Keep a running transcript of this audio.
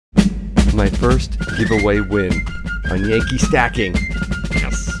my first giveaway win on Yankee Stacking.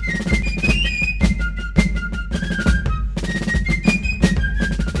 Yes.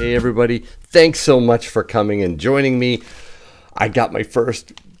 Hey everybody, thanks so much for coming and joining me. I got my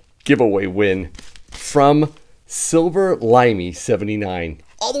first giveaway win from Silver Limey 79,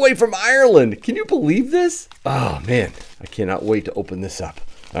 all the way from Ireland. Can you believe this? Oh man, I cannot wait to open this up.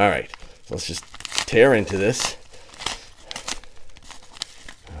 All right, so let's just tear into this.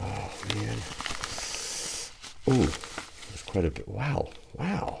 Oh man. Ooh, there's quite a bit. Wow,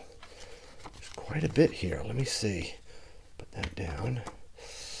 wow. There's quite a bit here. Let me see. Put that down.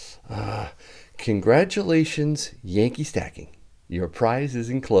 Congratulations, Yankee Stacking. Your prize is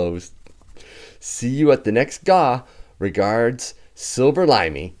enclosed. See you at the next GAW. Regards, Silver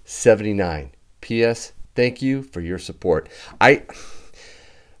Limey 79. P.S. Thank you for your support.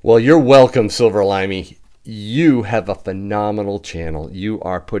 Well, you're welcome, Silver Limey. You have a phenomenal channel. You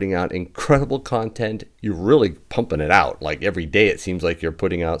are putting out incredible content. You're really pumping it out. Like every day it seems like you're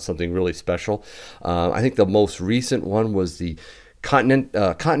putting out something really special. I think the most recent one was the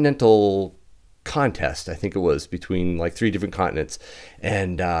Continental contest. I think it was between like 3 different continents.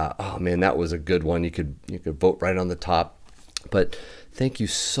 And oh man, that was a good one. You could vote right on the top. But thank you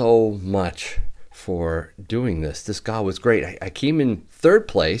so much for doing this. This GAW was great. I came in 3rd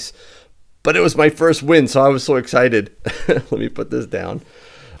place, but it was my first win, so I was so excited. Let me put this down.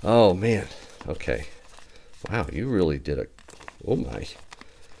 Oh man. Okay. Wow, you really did a... Oh my.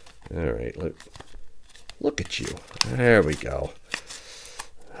 All right. Look at you. There we go.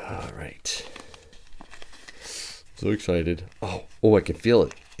 All right. So excited. Oh, I can feel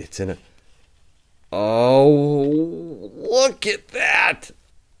it. It's in a... Oh, look at that.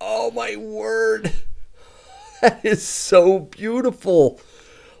 Oh my word. That is so beautiful.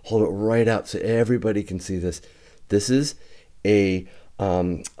 Hold it right up so everybody can see this. This is a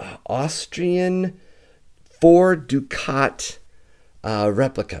Austrian 4 Ducat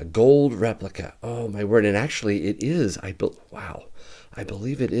replica, gold replica. Oh my word. And actually it is, wow. I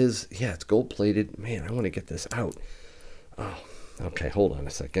believe it is. Yeah, it's gold plated. Man, I want to get this out. Oh, okay. Hold on a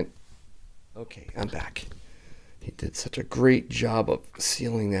second. Okay, I'm back. He did such a great job of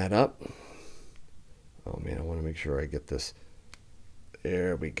sealing that up. Oh man, I want to make sure I get this.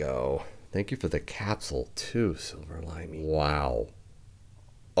 There we go. Thank you for the capsule too, Silver Limey. Wow.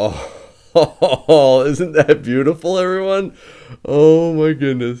 Oh, isn't that beautiful, everyone? Oh my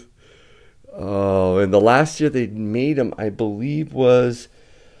goodness. Oh, and the last year they made them, I believe, was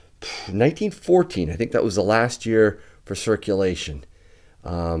 1914. I think that was the last year for circulation.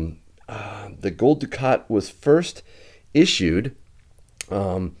 The gold ducat was first issued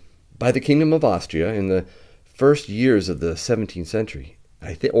by the Kingdom of Austria in the first years of the 17th century,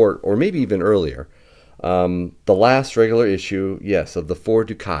 I think, or maybe even earlier. The last regular issue, yes, of the 4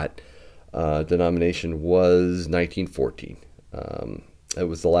 ducat denomination was 1914. It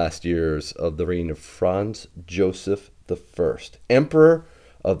was the last years of the reign of Franz Joseph I, Emperor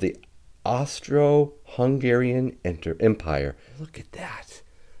of the Austro-Hungarian Empire. Look at that.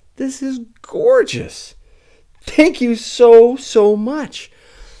 This is gorgeous. Thank you so, so much.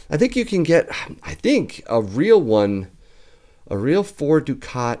 I think you can get, I think, a real one, a real 4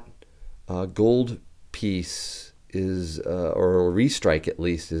 ducat gold piece is, or a restrike at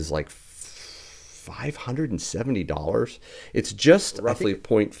least, is like $570. It's just roughly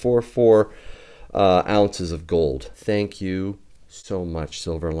 0.44 ounces of gold. Thank you so much,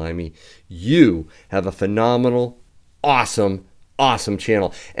 Silver Limey. You have a phenomenal, awesome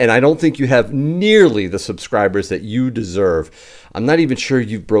channel, and I don't think you have nearly the subscribers that you deserve. I'm not even sure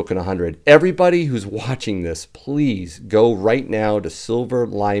you've broken 100. Everybody who's watching this, please go right now to Silver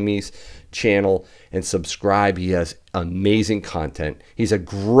Limey's channel and subscribe. He has amazing content. He's a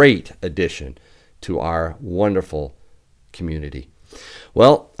great addition to our wonderful community.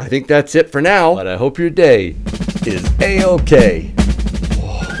 Well, I think that's it for now, but I hope your day is A-OK.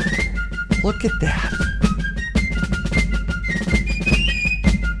 Look at that.